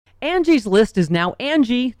Angie's List is now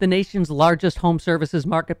Angie, the nation's largest home services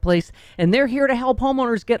marketplace, and they're here to help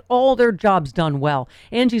homeowners get all their jobs done well.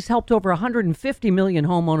 Angie's helped over 150 million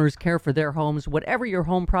homeowners care for their homes. Whatever your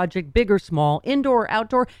home project, big or small, indoor or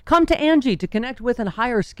outdoor, come to Angie to connect with and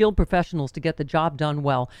hire skilled professionals to get the job done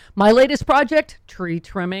well. My latest project, tree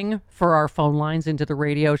trimming for our phone lines into the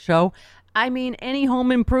radio show. I mean, any home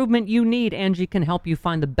improvement you need, Angie can help you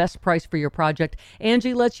find the best price for your project.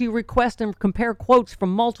 Angie lets you request and compare quotes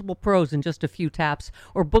from multiple pros in just a few taps,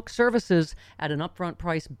 or book services at an upfront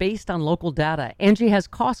price based on local data. Angie has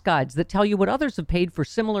cost guides that tell you what others have paid for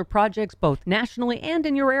similar projects, both nationally and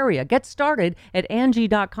in your area. Get started at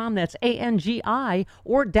Angie.com, that's ANGI,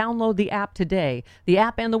 or download the app today. The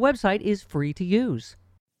app and the website is free to use.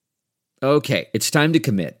 Okay, it's time to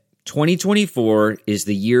commit. 2024 is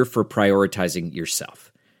the year for prioritizing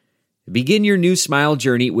yourself. Begin your new smile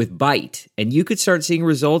journey with Byte, and you could start seeing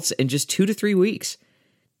results in just 2 to 3 weeks.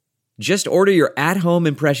 Just order your at-home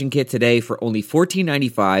impression kit today for only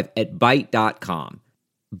 $14.95 at Byte.com.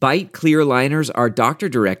 Byte clear liners are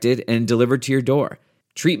doctor-directed and delivered to your door.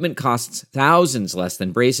 Treatment costs thousands less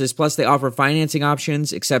than braces, plus they offer financing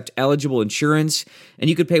options, accept eligible insurance, and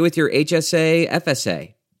you could pay with your HSA,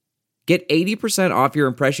 FSA. Get 80% off your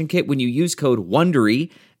impression kit when you use code WONDERY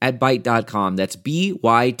at Byte.com. That's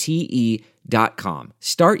BYTE.com.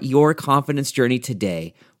 Start your confidence journey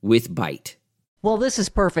today with Byte. Well, this is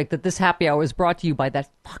perfect that this happy hour is brought to you by that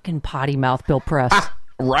fucking potty mouth Bill Press.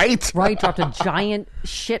 Right? Right, dropped a giant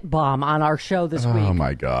shit bomb on our show this week. Oh,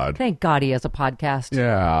 my God. Thank God he has a podcast.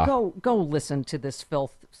 Yeah. Go listen to this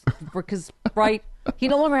filth. Because, right, he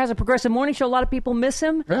no longer has a progressive morning show. A lot of people miss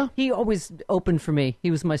him. Yeah. He always opened for me. He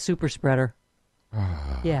was my super spreader.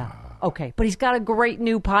 Yeah. Okay. But he's got a great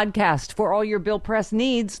new podcast for all your Bill Press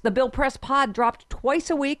needs. The Bill Press Pod dropped twice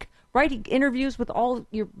a week. Right? He interviews with all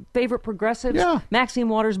your favorite progressives. Yeah. Maxine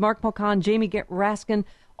Waters, Mark Pocan, Jamie Raskin,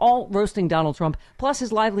 all roasting Donald Trump, plus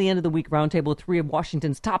his lively end of the week roundtable with 3 of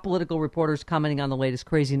Washington's top political reporters commenting on the latest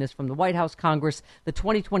craziness from the White House, Congress, the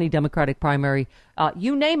 2020 Democratic primary.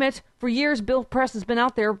 You name it. For years, Bill Press has been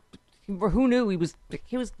out there. Who knew he was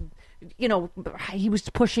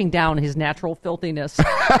pushing down his natural filthiness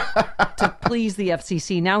to please the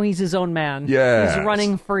FCC. Now he's his own man. Yes. He's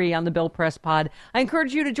running free on the Bill Press Pod. I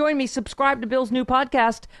encourage you to join me. Subscribe to Bill's new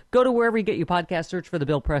podcast. Go to wherever you get your podcast. Search for the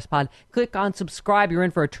Bill Press Pod. Click on subscribe. You're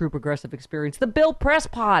in for a true progressive experience. The Bill Press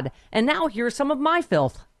Pod. And now here's some of my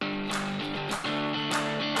filth.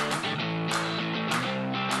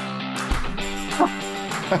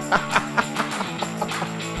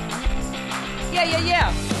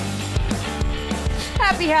 Yeah.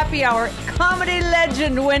 Happy hour. Comedy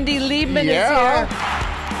legend Wendy Liebman is here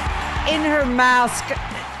in her mask.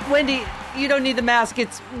 Wendy, you don't need the mask.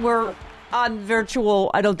 We're on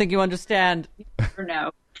virtual. I don't think you understand. Or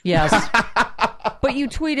no. Yes. But you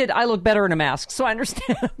tweeted, I look better in a mask, so I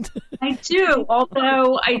understand. I do,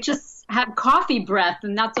 although I just have coffee breath,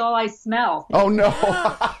 and that's all I smell. Oh, no.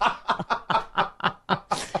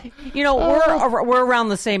 You know, we're around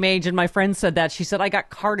the same age, and my friend said that. She said, I got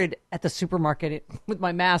carded at the supermarket with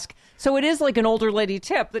my mask. So it is like an older lady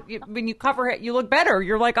tip that when you cover it, you look better.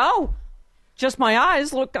 You're like, oh, just my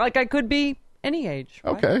eyes look like I could be any age.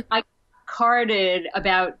 Right? Okay. I carded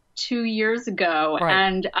about 2 years ago, right.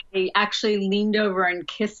 And I actually leaned over and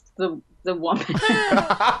kissed the woman.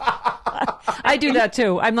 I do that,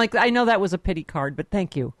 too. I'm like, I know that was a pity card, but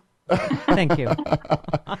thank you. Thank you.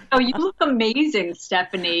 Oh, you look amazing,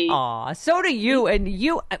 Stephanie. Aw, so do you. And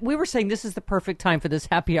we were saying this is the perfect time for this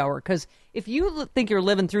happy hour, because if you think you're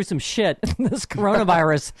living through some shit, this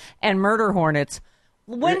coronavirus and murder hornets,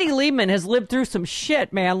 Wendy Liebman has lived through some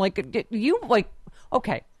shit, man. Okay. You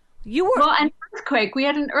were... Well, an earthquake. We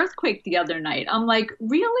had an earthquake the other night. I'm like,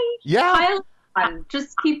 really? Yeah. Pile it on.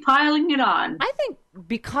 Just keep piling it on. I think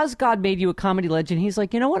because God made you a comedy legend, he's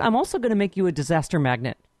like, you know what? I'm also going to make you a disaster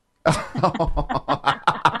magnet. Because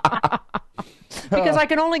I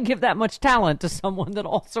can only give that much talent to someone that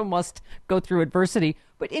also must go through adversity.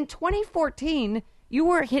 But in 2014, you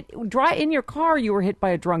were hit in your car. You were hit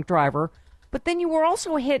by a drunk driver, but then you were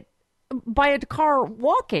also hit by a car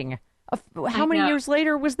walking. How many years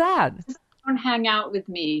later was that? Don't hang out with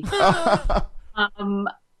me.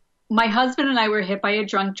 My husband and I were hit by a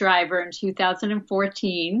drunk driver in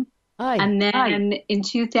 2014. And then in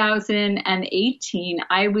 2018,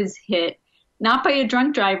 I was hit, not by a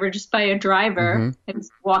drunk driver, just by a driver. Mm-hmm. I was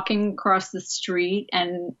walking across the street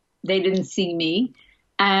and they didn't see me.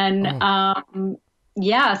 And so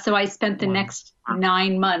I spent the next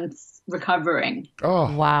 9 months recovering.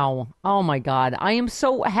 Oh, wow. Oh, my God. I am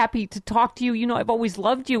so happy to talk to you. You know, I've always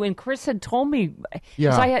loved you. And Chris had told me,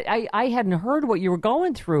 'cause I hadn't heard what you were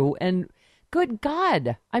going through. And good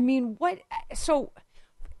God. I mean, what? So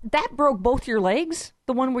that broke both your legs?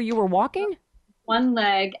 The one where you were walking? One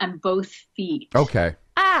leg and both feet. okay.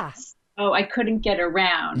 Ah. So I couldn't get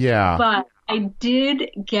around. Yeah. But I did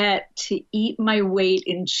get to eat my weight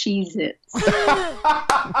in Cheez-Its.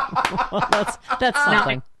 That's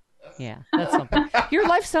something. Yeah, that's something. Your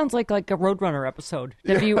life sounds like a Roadrunner episode.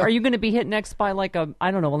 Are you going to be hit next by like an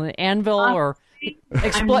anvil or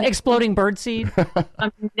exploding birdseed?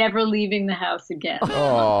 I'm never leaving the house again.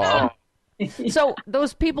 Oh. So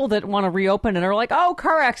those people that want to reopen and are like, "Oh,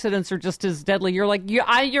 car accidents are just as deadly." You're like,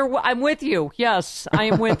 I'm with you. Yes, I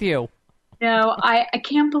am with you. No, I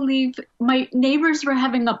can't believe my neighbors were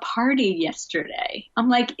having a party yesterday. I'm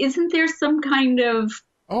like, isn't there some kind of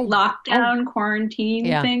lockdown quarantine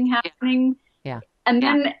thing happening? Yeah. And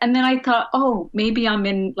then I thought, oh, maybe I'm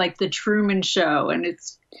in like the Truman Show and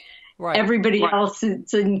it's everybody else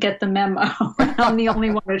didn't get the memo. I'm the only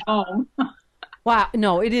one at home. Wow.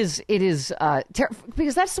 No, it is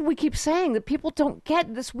because that's what we keep saying, that people don't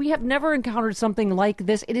get this. We have never encountered something like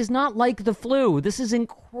this. It is not like the flu. This is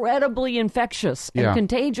incredibly infectious and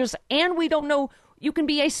contagious, and we don't know. You can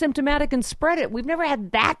be asymptomatic and spread it. We've never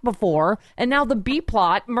had that before. And now the B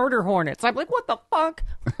plot, murder hornets. I'm like, what the fuck?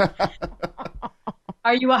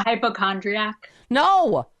 Are you a hypochondriac?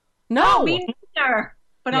 No. Oh, me neither.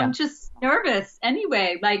 But I'm just nervous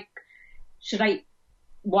anyway. Like, should I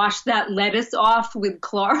wash that lettuce off with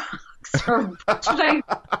Clorox? Or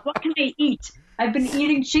what can I eat? I've been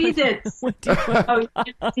eating Cheez-Its. Oh, you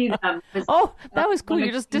didn't see them. Oh, that was cool.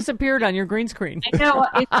 You just disappeared on your green screen. I know,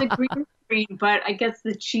 it's a green screen, but I guess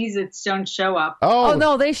the Cheez-Its don't show up. Oh,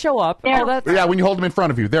 no, they show up. Yeah, when you hold them in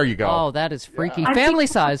front of you. There you go. Oh, that is freaky. Yeah. Family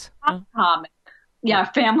size. Comic. Yeah,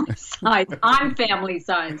 family size. I'm family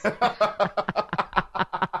size.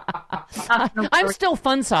 I'm still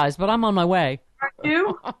fun size, but I'm on my way. Are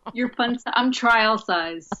you? You're fun size. I'm trial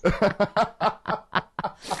size.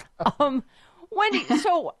 Wendy,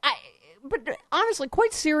 but honestly,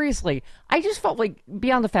 quite seriously, I just felt like,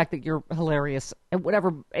 beyond the fact that you're hilarious and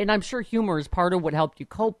whatever, and I'm sure humor is part of what helped you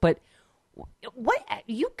cope, but what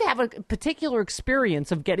you have a particular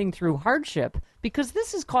experience of getting through hardship, because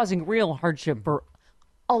this is causing real hardship for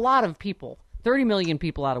a lot of people. 30 million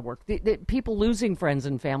people out of work, the people losing friends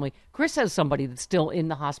and family. Chris has somebody that's still in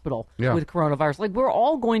the hospital with coronavirus. Like, we're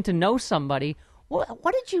all going to know somebody.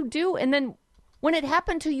 What did you do? And then when it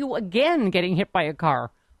happened to you again, getting hit by a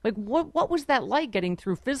car, like, what was that like, getting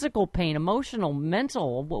through physical pain, emotional,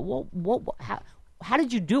 mental? How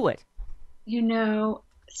did you do it? You know,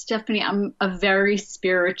 Stephanie, I'm a very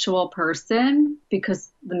spiritual person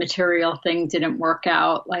because the material thing didn't work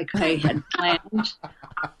out like I had planned.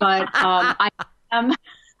 But I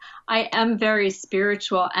am very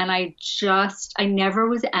spiritual, and I never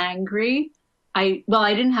was angry. I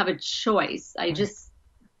didn't have a choice. I just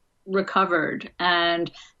recovered,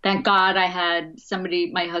 and thank God I had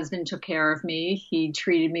somebody. My husband took care of me. He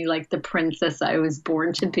treated me like the princess I was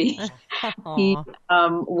born to be. He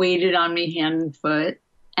waited on me hand and foot,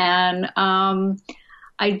 and I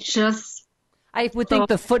would think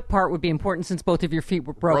the foot part would be important since both of your feet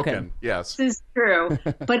were broken. Yes. This is true.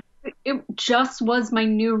 But it just was my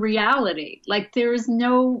new reality. Like, there is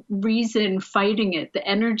no reason fighting it. The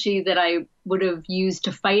energy that I would have used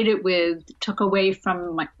to fight it with took away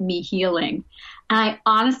from me healing. And I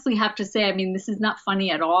honestly have to say, I mean, this is not funny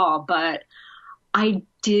at all, but I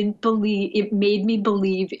did believe, it made me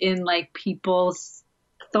believe in like people's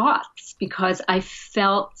thoughts, because I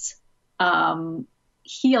felt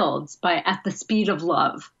healed at the speed of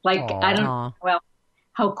love. Like, I don't know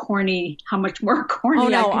how much more corny. Oh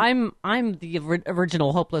no, I'm the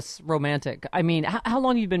original hopeless romantic. I mean, how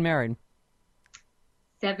long have you been married?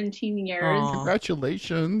 17 years.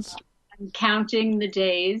 Congratulations. I'm counting the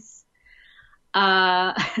days.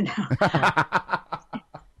 No.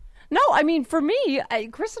 No, I mean, for me,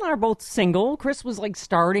 Chris and I are both single. Chris was like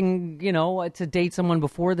starting, to date someone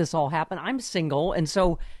before this all happened. I'm single, and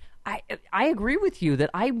so I agree with you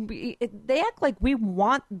that they act like we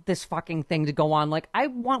want this fucking thing to go on. Like, I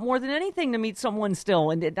want more than anything to meet someone still,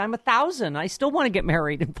 and I'm 1,000. I still want to get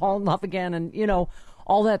married and fall in love again, and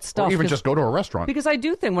all that stuff. Or even just go to a restaurant. Because I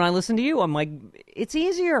do think when I listen to you, I'm like, it's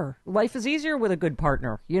easier. Life is easier with a good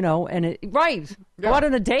partner, and go out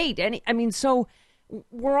on a date. So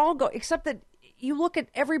we're all except that you look at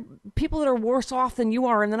people that are worse off than you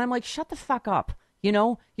are, and then I'm like, shut the fuck up.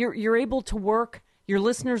 You're able to work. Your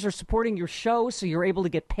listeners are supporting your show, so you're able to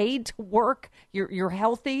get paid to work. You're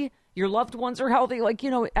healthy. your loved ones are healthy. Like,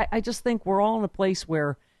 I just think we're all in a place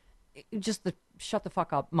where just the shut the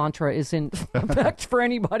fuck up mantra is in effect for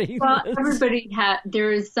anybody. Well,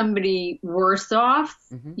 there is somebody worse off.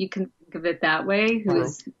 Mm-hmm. You can think of it that way,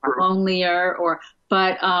 who's lonelier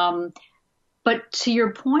but to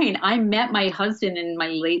your point, I met my husband in my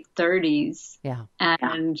late 30s. Yeah.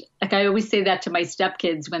 And like I always say that to my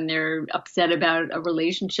stepkids when they're upset about a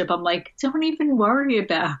relationship. I'm like, don't even worry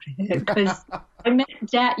about it. Because I met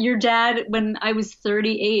your dad when I was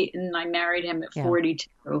 38 and I married him at 42.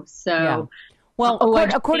 So, yeah. Well,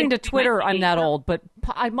 according to Twitter, I'm that old, but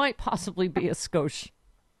I might possibly be a skosh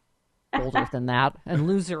older than that and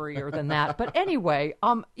loserier than that. But anyway,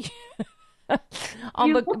 you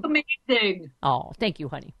look amazing. Oh, thank you,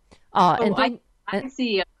 honey. I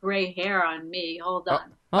see a gray hair on me. Hold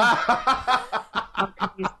on.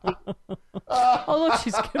 Oh, look,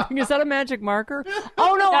 she's giving. Is that a magic marker?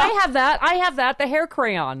 Oh no, I have that. The hair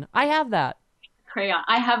crayon. I have that. Crayon.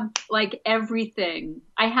 I have like everything.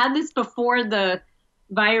 I had this before the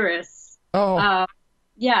virus. Oh.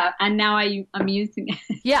 Yeah, and now I'm using it.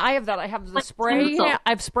 Yeah, I have that. I have the spray. I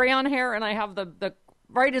have spray on hair, and I have the.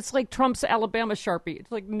 Right, it's like Trump's Alabama Sharpie.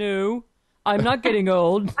 It's like, no, I'm not getting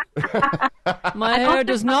old. My hair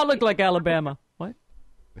does not look like Alabama. What?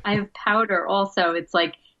 I have powder also. It's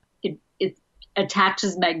like it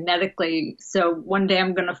attaches magnetically. So one day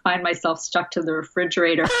I'm going to find myself stuck to the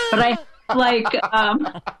refrigerator. But I like...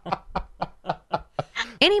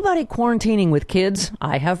 Anybody quarantining with kids?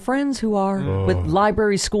 I have friends who are. With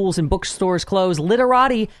libraries, schools, and bookstores closed,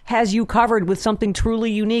 Literati has you covered with something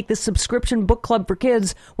truly unique. This subscription book club for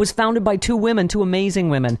kids was founded by two amazing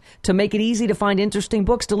women, to make it easy to find interesting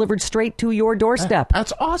books delivered straight to your doorstep.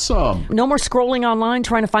 That's awesome. No more scrolling online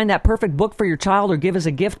trying to find that perfect book for your child or give as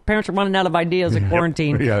a gift. Parents are running out of ideas in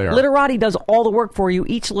quarantine. Yeah, they are. Literati does all the work for you.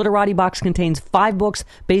 Each Literati box contains 5 books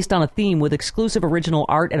based on a theme with exclusive original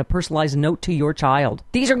art and a personalized note to your child.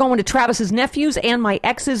 These are going to Travis's nephews and my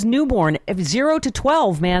ex's newborn, 0 to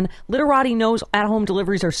 12, man. Literati knows at-home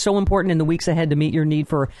deliveries are so important in the weeks ahead to meet your need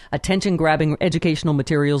for attention-grabbing educational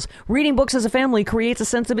materials. Reading books as a family creates a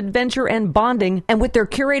sense of adventure and bonding. And with their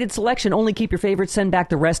curated selection, only keep your favorites, send back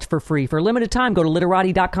the rest for free. For a limited time, go to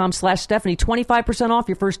literati.com/Stephanie. 25% off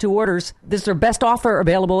your first 2 orders. This is their best offer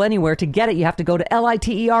available anywhere. To get it, you have to go to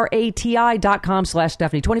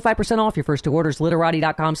literati.com/Stephanie. 25% off your first 2 orders.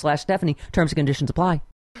 Literati.com/Stephanie. Terms and conditions apply.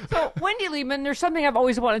 So, Wendy Liebman, there's something I've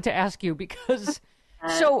always wanted to ask you because,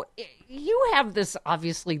 so you have this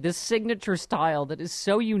signature style that is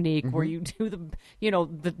so unique where you do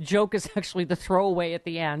the joke is actually the throwaway at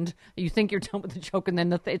the end. You think you're done with the joke and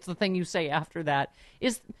then it's the thing you say after that.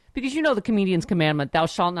 Is because the comedian's commandment, thou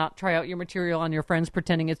shalt not try out your material on your friends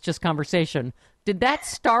pretending it's just conversation. Did that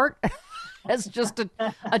start as just a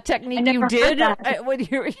technique you did?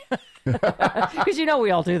 Because we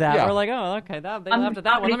all do that. Yeah. We're like, oh, okay, they laughed at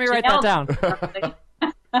that one. Let me write that down.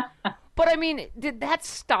 But I mean, did that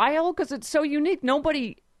style, because it's so unique,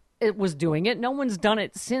 nobody was doing it. No one's done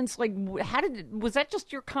it since. Like, was that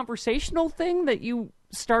just your conversational thing that you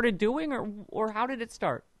started doing, or how did it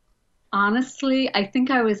start? Honestly, I think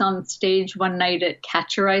I was on stage one night at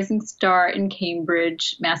Catch a Rising Star in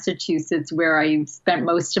Cambridge, Massachusetts, where I spent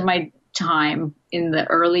most of my time in the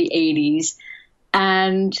early 80s.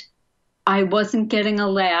 And I wasn't getting a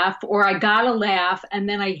laugh, or I got a laugh, and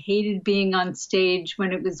then I hated being on stage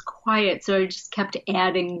when it was quiet. So I just kept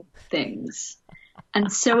adding things.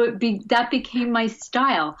 And so that became my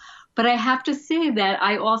style. But I have to say that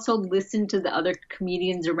I also listened to the other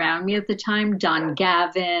comedians around me at the time, Don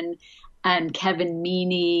Gavin and Kevin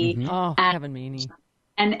Meaney. Mm-hmm. Oh, Kevin Meaney.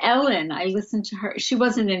 And Ellen, I listened to her. She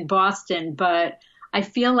wasn't in Boston, but I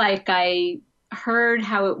feel like I heard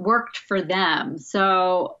how it worked for them.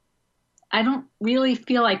 So I don't really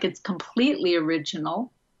feel like it's completely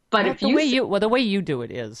original. But well, the way you do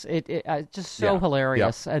it is just so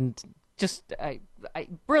hilarious and just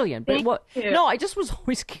brilliant. But I just was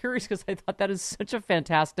always curious because I thought that is such a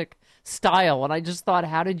fantastic style, and I just thought,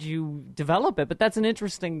 how did you develop it? But that's an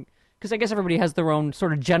interesting, because I guess everybody has their own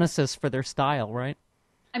sort of genesis for their style, right?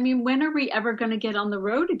 I mean, when are we ever going to get on the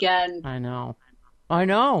road again? I know.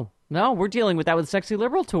 No, we're dealing with that with Sexy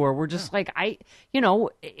Liberal Tour. We're just like,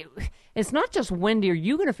 it's not just when are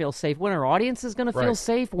you going to feel safe? When our audience is going to feel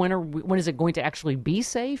safe? When is it going to actually be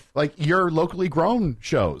safe? Like your locally grown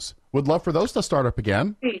shows. Would love for those to start up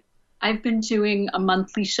again. I've been doing a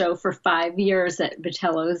monthly show for 5 years at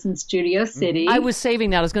Vitello's in Studio City. I was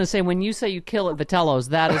saving that. I was going to say, when you say you kill at Vitello's,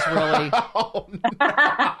 that is really... Oh,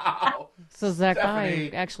 no. So that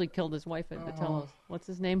guy actually killed his wife at Vitello's. What's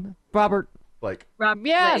his name? Robert... Like,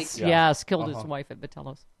 yes, killed his wife at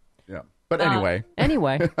Vitello's. Yeah. But anyway.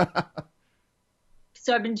 Anyway.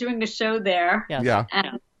 So I've been doing a show there. Yes. Yeah.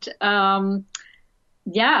 And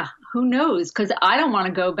who knows? Because I don't want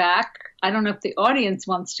to go back. I don't know if the audience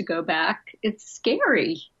wants to go back. It's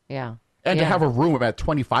scary. Yeah. And to have a room at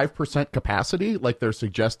 25% capacity, like they're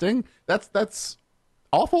suggesting, that's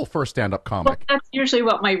awful for a stand-up comic. Well, that's usually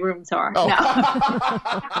what my rooms are. Oh.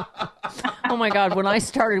 No. Oh my God. When I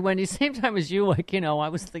started, Wendy, same time as you, like, I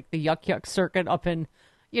was like the Yuck circuit up in,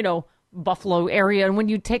 Buffalo area. And when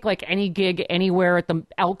you take like any gig anywhere at the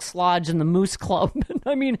Elks Lodge and the Moose Club,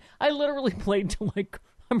 I mean, I literally played to like,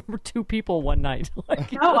 I remember 2 people one night.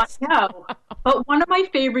 Like, I know. But one of my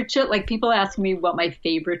favorite shows, like people ask me what my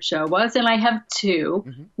favorite show was, and I have 2.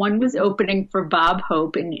 Mm-hmm. One was opening for Bob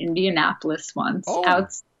Hope in Indianapolis once,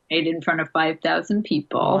 outside in front of 5,000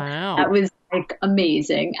 people. Wow. That was like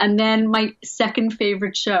amazing. And then my second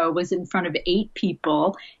favorite show was in front of 8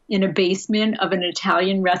 people in a basement of an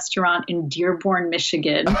Italian restaurant in Dearborn,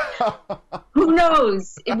 Michigan. Who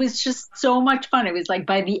knows? It was just so much fun. It was like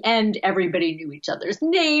by the end, everybody knew each other's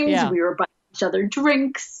names. Yeah. We were buying each other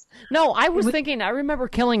drinks. No, I was thinking, I remember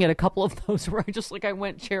killing it a couple of those where I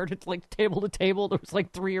went chair to like table to table. There was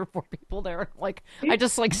like 3 or 4 people there. Like, I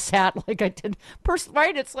just like sat like I did.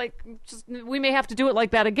 Right? It's like, we may have to do it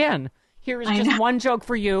like that again. Here's just one joke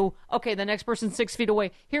for you. Okay, the next person's 6 feet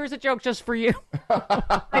away. Here's a joke just for you.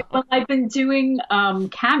 Well, I've been doing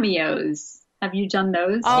cameos. Have you done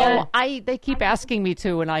those yet? They keep asking me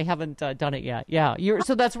to, and I haven't done it yet. Yeah,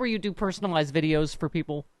 so that's where you do personalized videos for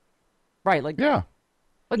people, right? Like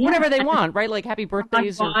whatever they want, right? Like happy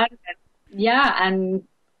birthdays. Yeah, and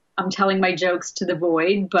I'm telling my jokes to the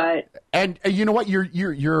void, but and you know what?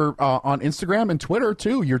 You're on Instagram and Twitter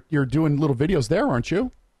too. You're doing little videos there, aren't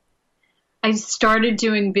you? I started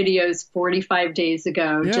doing videos 45 days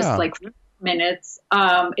ago, just like minutes.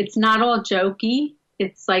 It's not all jokey.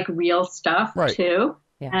 It's like real stuff too.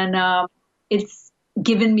 Yeah. And it's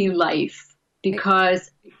given me life because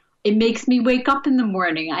it makes me wake up in the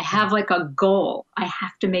morning. I have like a goal. I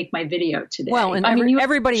have to make my video today. Well, and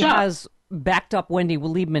everybody has backed up Wendy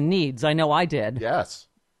Liebman needs. I know I did. Yes.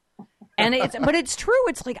 And but it's true.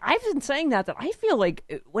 It's like, I've been saying that I feel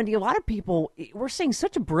like, Wendy, a lot of people, we're seeing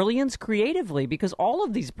such a brilliance creatively because all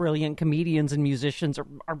of these brilliant comedians and musicians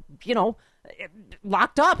are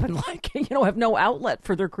locked up and like, have no outlet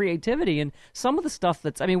for their creativity. And some of the stuff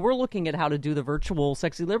we're looking at how to do the virtual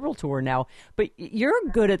Sexy Liberal tour now, but you're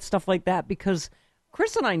good at stuff like that because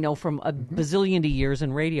Chris and I know from a bazillion years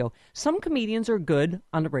in radio, some comedians are good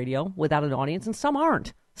on the radio without an audience and some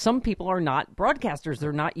aren't. Some people are not broadcasters.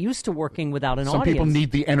 They're not used to working without an audience. Some people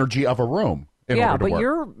need the energy of a room in order to work.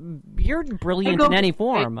 You're brilliant in any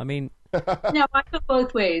form. I mean, no, I go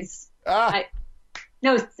both ways. I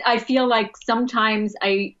feel like sometimes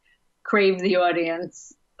I crave the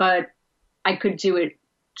audience, but I could do it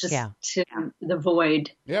just to the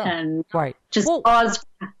void and just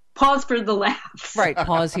pause for the laugh. Right,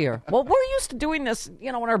 pause here. Well, we're used to doing this,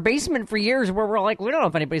 in our basement for years where we're like, we don't know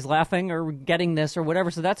if anybody's laughing or getting this or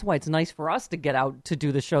whatever. So that's why it's nice for us to get out to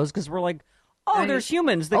do the shows because we're like, there's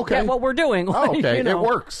humans that get what we're doing. Like, okay, it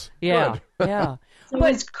works. Yeah, Good. yeah. So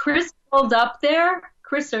is Chris pulled up there?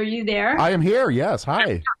 Chris, are you there? I am here, yes.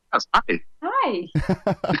 Hi. Yes, hi. Hi.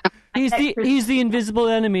 He's the invisible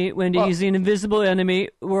enemy, Wendy. He's the invisible enemy.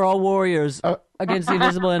 We're all warriors against the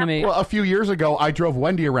invisible enemy. Well, a few years ago, I drove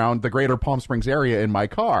Wendy around the greater Palm Springs area in my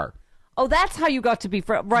car. Oh, that's how you got to be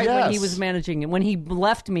friends, right? Yes. When he was managing it, when he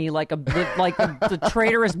left me like the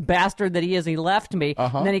traitorous bastard that he is, he left me,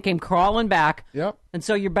 and then he came crawling back. Yep. And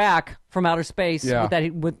so you're back from outer space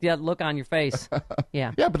with that look on your face.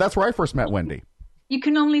 Yeah. Yeah, but that's where I first met Wendy. You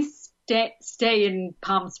can only stay in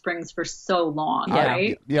Palm Springs for so long,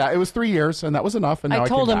 right? Yeah, it was 3 years, and that was enough. And now I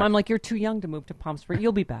told him, back. I'm like, you're too young to move to Palm Springs.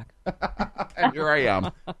 You'll be back. And here I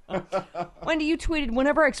am. Wendy, you tweeted,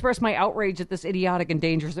 whenever I express my outrage at this idiotic and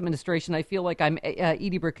dangerous administration, I feel like I'm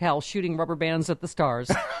Edie Brickell shooting rubber bands at the stars.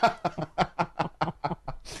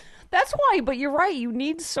 That's why, but you're right. You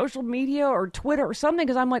need social media or Twitter or something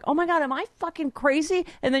because I'm like, oh my God, am I fucking crazy?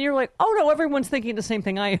 And then you're like, oh no, everyone's thinking the same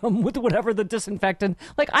thing I am with whatever the disinfectant.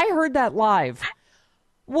 Like, I heard that live.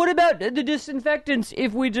 What about the disinfectants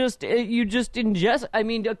if we you just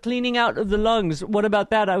ingest, cleaning out of the lungs? What about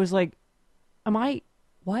that? I was like,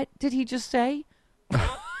 what did he just say?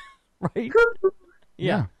 Right?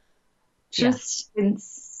 Yeah. Just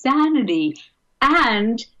insanity.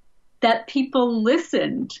 And that people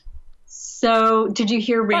listened. So, did you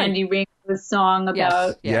hear Randy Ringo's song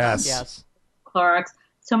about Yes. Clorox?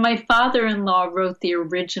 So my father-in-law wrote the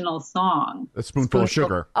original song. A Spoonful of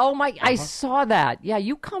Sugar. Oh my! I saw that. Yeah,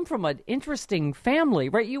 you come from an interesting family,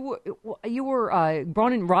 right? You were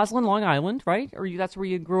born in Roslyn, Long Island, right? Or that's where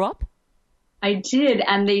you grew up? I did,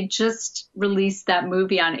 and they just released that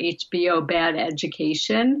movie on HBO, Bad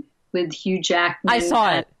Education, with Hugh Jackman. I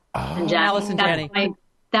saw it. And Allison Janney.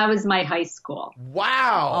 That was my high school.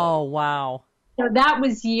 Wow. Oh, wow. So that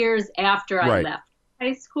was years after I Right. left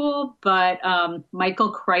high school, but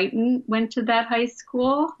Michael Crichton went to that high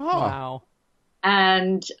school. Oh. Wow.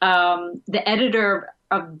 And the editor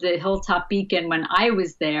of the Hilltop Beacon when I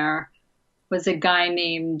was there was a guy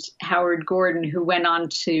named Howard Gordon, who went on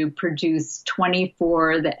to produce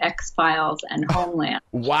 24, The X-Files, and Homeland.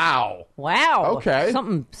 Wow. Wow. Okay.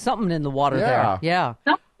 Something in the water Yeah. there. Yeah.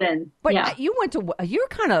 Something. But yeah. you're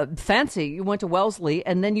kind of fancy. You went to Wellesley,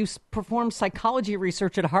 and then you performed psychology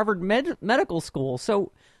research at Harvard Medical School.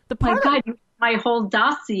 So My God, my whole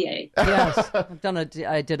dossier. Yes,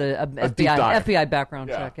 I did a deep dive. FBI background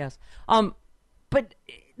Yeah. check. Yes. But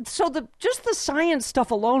so just the science stuff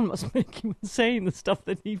alone must make you insane. The stuff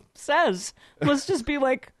that he says must just be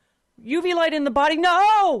like UV light in the body.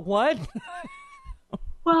 No, what?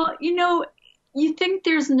 Well, you think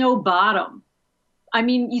there's no bottom. I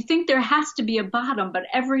mean, you think there has to be a bottom, but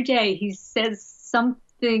every day he says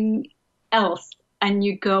something else, and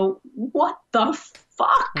you go, "What the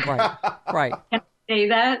fuck?" Right. Can I say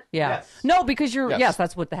that? Yeah. Yes. No, because you're. Yes. Yes,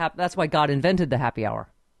 that's what that's why God invented the happy hour.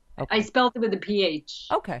 I spelled it with a PH.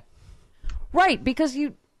 Okay. Right, because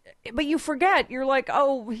but you forget. You're like,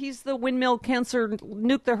 oh, he's the windmill cancer,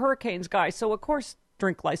 nuke the hurricanes guy. So of course,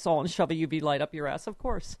 drink Lysol and shove a UV light up your ass. Of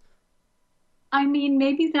course. I mean,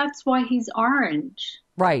 maybe that's why he's orange.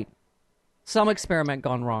 Right. Some experiment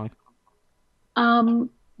gone wrong.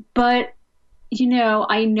 But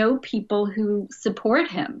I know people who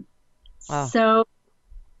support him. Wow. So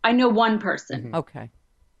I know one person. Okay.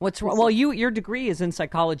 What's wrong? Well, your degree is in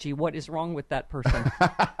psychology. What is wrong with that person?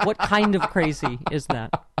 What kind of crazy is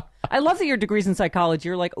that? I love that your degree's in psychology.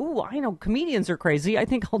 You're like, ooh, I know comedians are crazy. I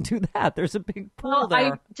think I'll do that. There's a big pool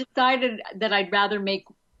there. I decided that I'd rather make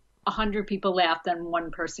 100 people laugh than one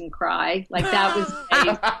person cry. Like that was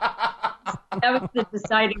that was the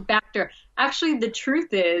deciding factor. Actually, the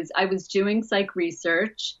truth is I was doing psych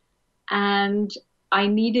research and I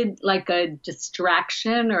needed like a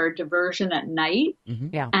distraction or a diversion at night.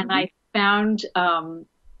 Yeah. And I found,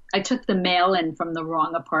 I took the mail in from the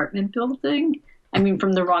wrong apartment building.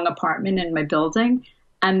 From the wrong apartment in my building.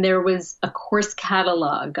 And there was a course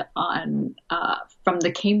catalog on from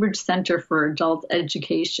the Cambridge Center for Adult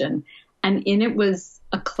Education. And in it was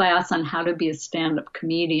a class on how to be a stand-up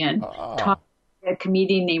comedian. Taught by a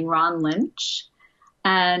comedian named Ron Lynch.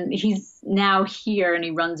 And he's now here and he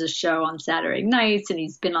runs a show on Saturday nights and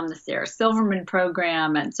he's been on the Sarah Silverman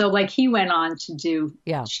program. And so he went on to do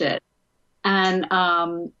shit.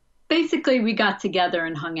 And basically we got together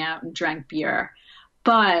and hung out and drank beer.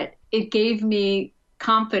 But it gave me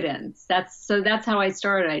confidence. That's how I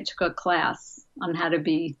started. I took a class on how to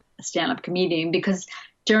be a stand-up comedian because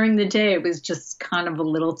during the day it was just kind of a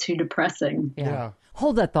little too depressing. Yeah.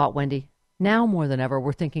 Hold that thought, Wendy. Now more than ever,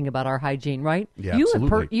 we're thinking about our hygiene, right? Yeah,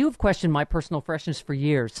 absolutely. You've questioned my personal freshness for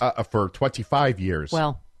years. For 25 years.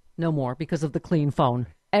 Well, no more because of the clean phone.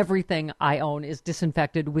 Everything I own is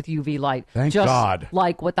disinfected with UV light. Thank just God.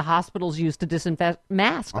 Like what the hospitals use to disinfect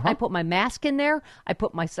masks. I put my mask in there. I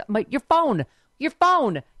put your phone.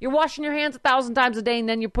 You're washing your hands 1,000 times a day, and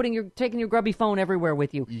then you're taking your grubby phone everywhere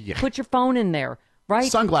with you. Yeah. Put your phone in there, right?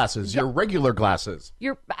 Sunglasses, your regular glasses.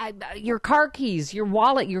 Your car keys, your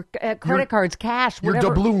wallet, your credit cards, cash, your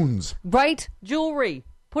whatever. doubloons. Right? Jewelry.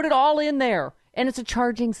 Put it all in there. And it's a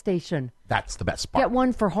charging station. That's the best part. Get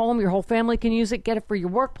one for home. Your whole family can use it. Get it for your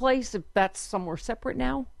workplace. If that's somewhere separate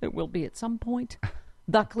now, it will be at some point.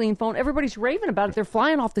 The clean phone. Everybody's raving about it. They're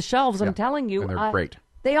flying off the shelves. I'm telling you. And they're great.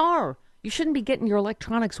 They are. You shouldn't be getting your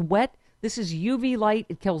electronics wet. This is UV light.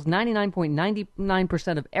 It kills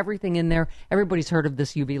 99.99% of everything in there. Everybody's heard of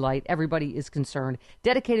this UV light. Everybody is concerned.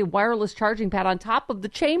 Dedicated wireless charging pad on top of the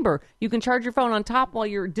chamber. You can charge your phone on top while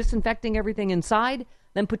you're disinfecting everything inside.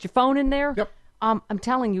 Then put your phone in there. Yep. I'm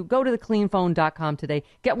telling you, go to thecleanphone.com today.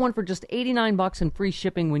 Get one for just $89 and free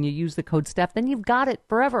shipping when you use the code STEPH. Then you've got it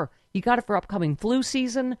forever. You got it for upcoming flu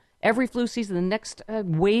season, every flu season, the next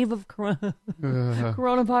wave of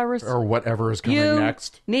coronavirus. Or whatever is coming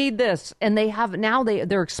next. Need this. And they have now,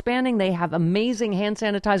 they're expanding. They have amazing hand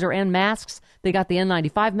sanitizer and masks. They got the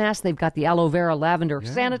N95 mask. They've got the aloe vera lavender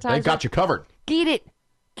sanitizer. They got you covered. Get it.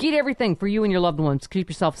 Get everything for you and your loved ones. Keep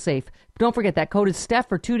yourself safe. Don't forget that code is STEPH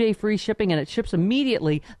for 2-day free shipping, and it ships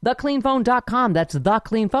immediately. Thecleanphone.com. That's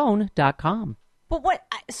thecleanphone.com. But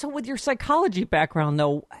so with your psychology background,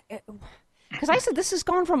 though, because I said this has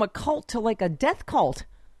gone from a cult to like a death cult,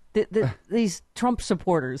 these Trump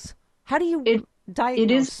supporters. How do you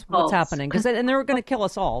diagnose what's happening? Because and they're going to kill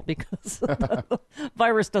us all because the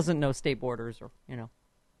virus doesn't know state borders or,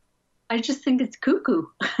 I just think it's cuckoo.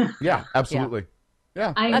 Yeah, absolutely.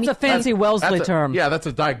 Yeah. That's a fancy Wellesley term. Yeah, that's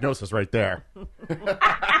a diagnosis right there.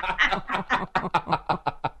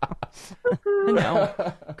 No.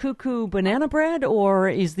 Cuckoo banana bread, or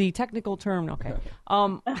is the technical term? Okay.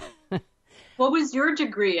 What was your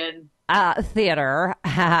degree in? Theater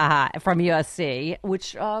from USC,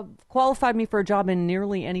 which qualified me for a job in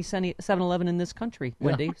nearly any 7-Eleven in this country,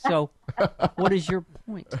 Wendy. Yeah. So what is your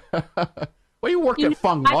point? Well, you worked at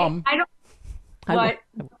Fung Lum. I don't... What,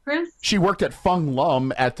 Chris? She worked at Fung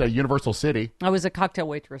Lum at Universal City. I was a cocktail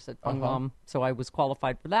waitress at Fung Lum, so I was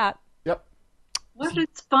qualified for that. Yep. What is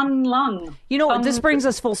Fung Lum? This brings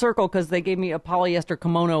us full circle because they gave me a polyester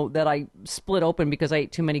kimono that I split open because I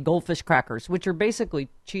ate too many goldfish crackers, which are basically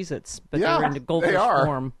Cheez-Its, but they're into goldfish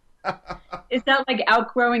form. Is that like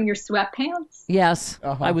outgrowing your sweatpants? Yes.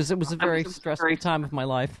 It was a very stressful time of my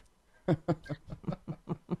life.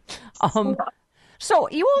 So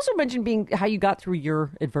you also mentioned how you got through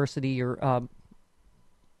your adversity, your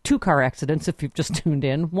 2 car accidents, if you've just tuned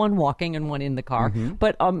in, one walking and one in the car. Mm-hmm.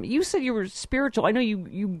 But you said you were spiritual. I know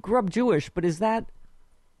you grew up Jewish, but was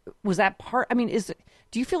that part? I mean,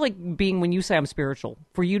 do you feel like when you say I'm spiritual,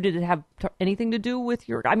 for you, did it have anything to do with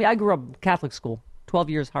your? I mean, I grew up Catholic school,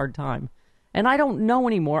 12 years hard time, and I don't know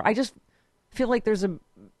anymore. I just feel like there's it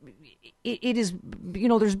is,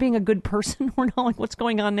 there's being a good person or not, like what's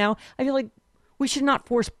going on now. I feel like we should not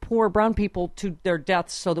force poor brown people to their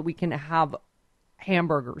deaths so that we can have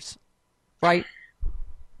hamburgers, right?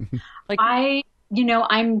 Like I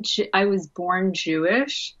was born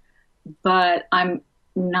Jewish, but I'm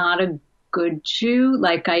not a good Jew.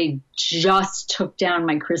 Like I just took down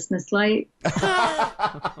my Christmas light.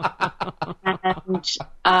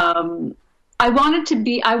 And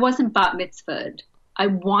I wasn't bat mitzvahed. I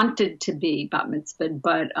wanted to be bat mitzvahed,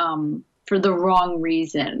 but for the wrong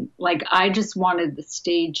reason. Like I just wanted the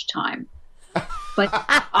stage time. But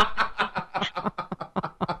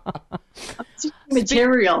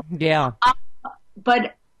material. Yeah.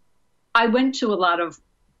 But I went to a lot of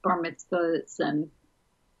bar mitzvahs, and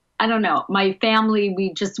I don't know. My family,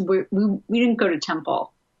 we didn't go to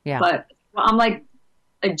temple. Yeah. But I'm like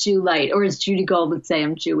a Jew light, or as Judy Gold would say,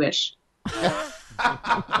 I'm Jewish.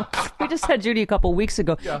 We just had Judy a couple of weeks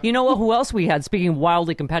ago. Yeah. You know what? Who else we had? Speaking of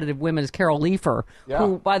wildly competitive women, is Carol Leifer,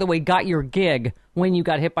 who, by the way, got your gig when you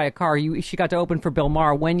got hit by a car. She got to open for Bill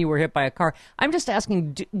Maher when you were hit by a car. I'm just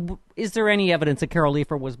asking, is there any evidence that Carol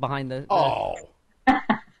Leifer was behind the... Oh.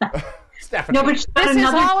 Stephanie. No, but this is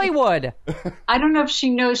Hollywood. I don't know if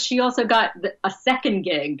she knows she also got a second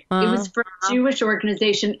gig. It was for a Jewish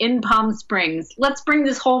organization in Palm Springs. Let's bring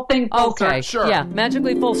this whole thing full circle. Okay, sure. Yeah,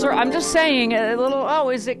 magically full circle. I'm just saying,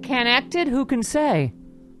 is it connected? Who can say?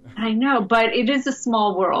 I know, but it is a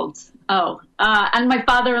small world. And my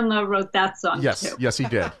father-in-law wrote that song, too. Yes, he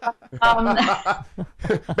did.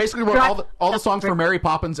 Basically wrote all the songs for Mary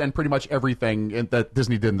Poppins and pretty much everything that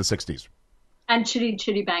Disney did in the 60s. And Chitty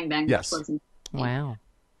Chitty Bang Bang. Yes. Wow.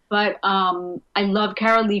 But I love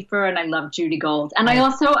Carol Leifer and I love Judy Gold. And I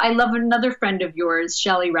love another friend of yours,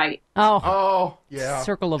 Shelley Wright. Oh, yeah.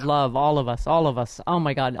 Circle of love, all of us. Oh,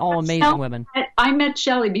 my God, all amazing women. I met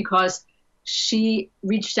Shelley because she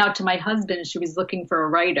reached out to my husband. She was looking for a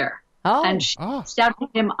writer. And she reached out to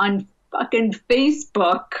him on fucking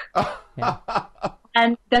Facebook. Yeah.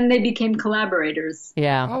 And then they became collaborators.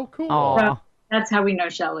 Yeah. Oh, cool. So that's how we know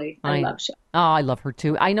Shelley. I love Shelley. Oh, I love her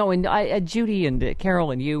too. I know, and Judy and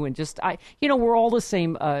Carol and you and just we're all the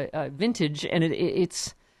same vintage, and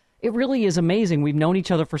it really is amazing. We've known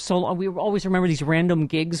each other for so long. We always remember these random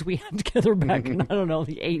gigs we had together back in the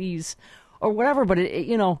 80s or whatever. But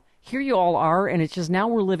here you all are, and it's just now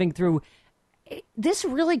we're living through. This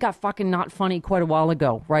really got fucking not funny quite a while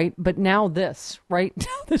ago, right? But now this, right?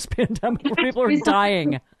 This pandemic where people are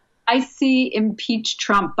dying. I see impeach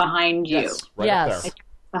Trump behind you. Yes, right up there.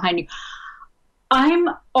 Behind you. I'm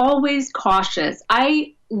always cautious.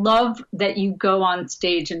 I love that you go on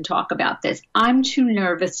stage and talk about this. I'm too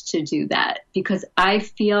nervous to do that because I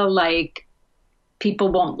feel like people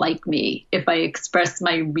won't like me if I express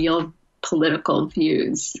my real political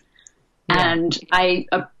views. Yeah. And I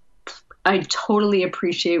totally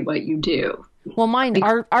appreciate what you do. Well,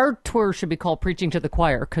 our tour should be called Preaching to the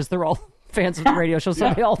Choir because they're all fans of the radio show,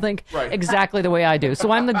 so they all think exactly the way I do.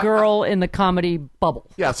 So I'm the girl in the comedy bubble.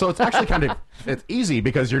 Yeah, so it's actually it's easy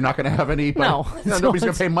because you're not going to have any. Nobody's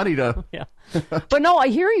going to pay money to. Yeah, but no, I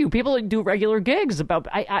hear you. People do regular gigs about.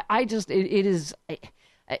 I just it is.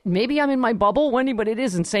 Maybe I'm in my bubble, Wendy, but it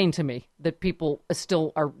is insane to me that people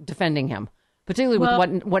still are defending him, particularly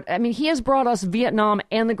with what I mean. He has brought us Vietnam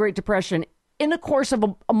and the Great Depression in the course of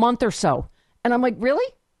a month or so. And I'm like,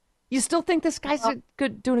 really? You still think this guy's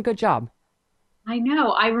doing a good job? I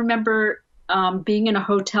know. I remember being in a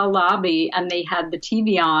hotel lobby and they had the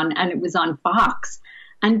TV on and it was on Fox.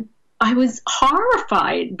 And I was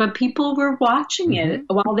horrified, but people were watching it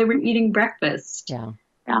while they were eating breakfast. Yeah.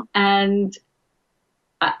 And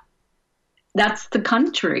that's the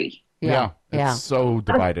country. Yeah. It's so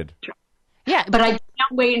divided. Yeah, but I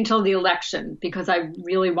can't wait until the election because I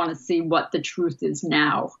really want to see what the truth is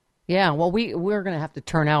now. Yeah, well, we're going to have to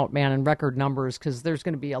turn out, man, in record numbers because there's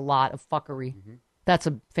going to be a lot of fuckery. That's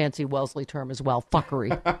a fancy Wellesley term as well.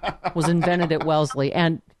 Fuckery was invented at Wellesley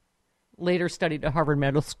and later studied at Harvard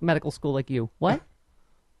Medical School like you. What?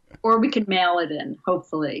 Or we can mail it in,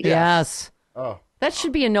 hopefully. Yes. Oh. That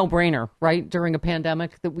should be a no-brainer, right, during a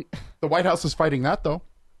pandemic. The White House is fighting that, though.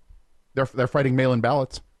 They're fighting mail-in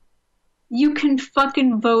ballots. You can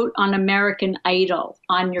fucking vote on American Idol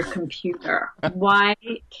on your computer. Why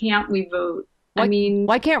can't we vote?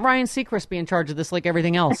 Why can't Ryan Seacrest be in charge of this like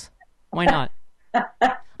everything else? Why not?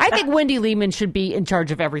 I think Wendy Liebman should be in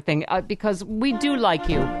charge of everything because we do like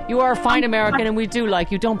you. You are a fine American and we do like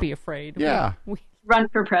you. Don't be afraid. Yeah. We run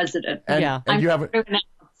for president.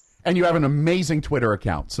 And you have an amazing Twitter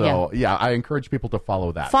account. So, I encourage people to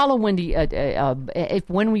follow that. Follow Wendy.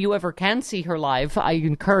 When you ever can see her live, I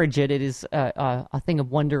encourage it. It is a thing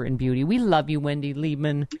of wonder and beauty. We love you, Wendy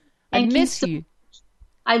Liebman. I miss you.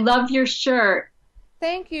 I love your shirt.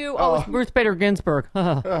 Thank you. Oh, it's Ruth Bader Ginsburg.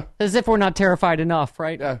 As if we're not terrified enough,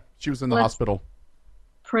 right? Yeah, she was in the hospital.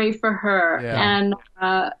 Pray for her. Yeah. And,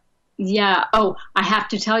 I have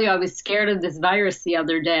to tell you, I was scared of this virus the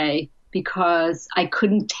other day because I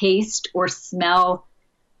couldn't taste or smell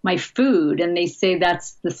my food. And they say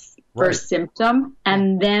that's the first symptom.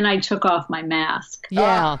 And then I took off my mask.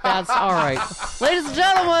 Yeah, that's all right. Ladies and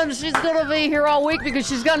gentlemen, she's going to be here all week because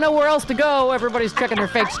she's got nowhere else to go. Everybody's checking their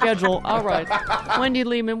fake schedule. All right. Wendy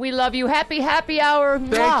Liebman, we love you. Happy hour.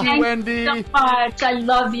 Thank you, Wendy. Thank you so much. I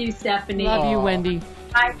love you, Stephanie. Love you, Wendy.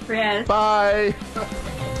 Bye, Chris. Bye.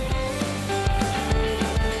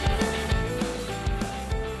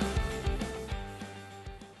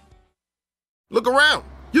 Look around.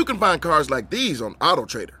 You can find cars like these on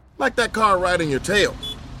AutoTrader, like that car riding your tail.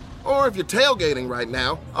 Or if you're tailgating right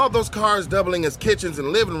now, all those cars doubling as kitchens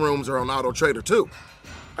and living rooms are on AutoTrader too.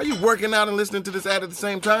 Are you working out and listening to this ad at the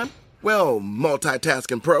same time? Well,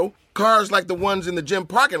 multitasking pro, cars like the ones in the gym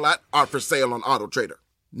parking lot are for sale on AutoTrader.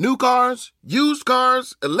 New cars, used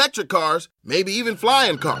cars, electric cars, maybe even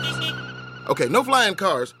flying cars. Okay, no flying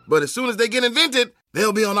cars, but as soon as they get invented,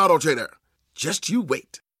 they'll be on AutoTrader. Just you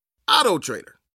wait. AutoTrader.